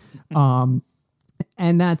Day. And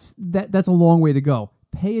that's a long way to go.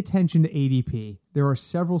 Pay attention to ADP. There are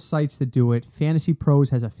several sites that do it. Fantasy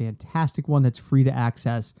Pros has a fantastic one that's free to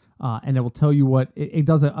access, and it will tell you what it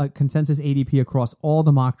does a consensus ADP across all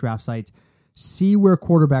the mock draft sites. See where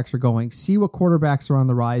quarterbacks are going. See what quarterbacks are on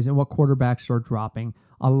the rise and what quarterbacks are dropping.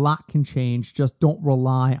 A lot can change. Just don't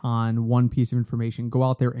rely on one piece of information. Go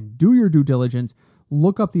out there and do your due diligence.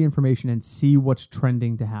 Look up the information and see what's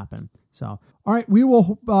trending to happen. So, all right, we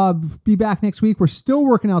will be back next week. We're still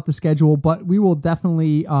working out the schedule, but we will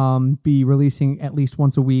definitely be releasing at least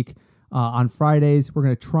once a week on Fridays. We're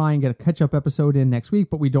going to try and get a catch-up episode in next week,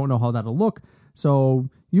 but we don't know how that'll look. So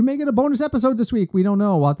you may get a bonus episode this week. We don't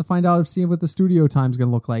know. We'll have to find out, see what the studio time is going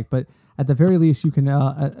to look like. But at the very least, you can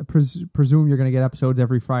presume you're going to get episodes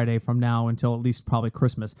every Friday from now until at least probably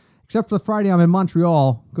Christmas. Except for the Friday I'm in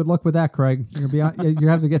Montreal. Good luck with that, Craig. You're going to be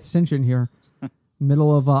have to get cinch in here.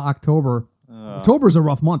 Middle of October. October's a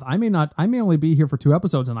rough month. I may only be here for 2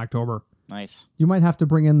 episodes in October. Nice. You might have to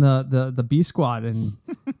bring in the B squad and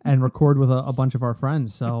record with a bunch of our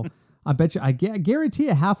friends. So I bet you, I guarantee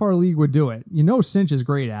you half our league would do it. Cinch is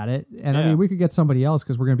great at it. And I mean, we could get somebody else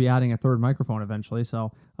because we're going to be adding a 3rd microphone eventually.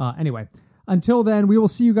 So anyway, until then, we will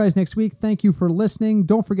see you guys next week. Thank you for listening.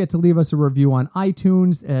 Don't forget to leave us a review on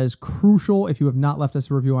iTunes, as crucial. If you have not left us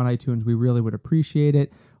a review on iTunes, we really would appreciate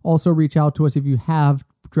it. Also, reach out to us if you have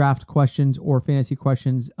draft questions or fantasy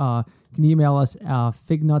questions. You can email us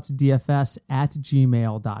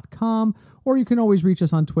fignutsdfs@gmail.com, or you can always reach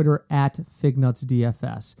us on Twitter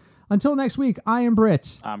 @fignutsdfs. Until next week, I am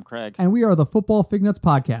Britt. I'm Craig. And we are the Football Fig Nuts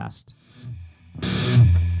Podcast.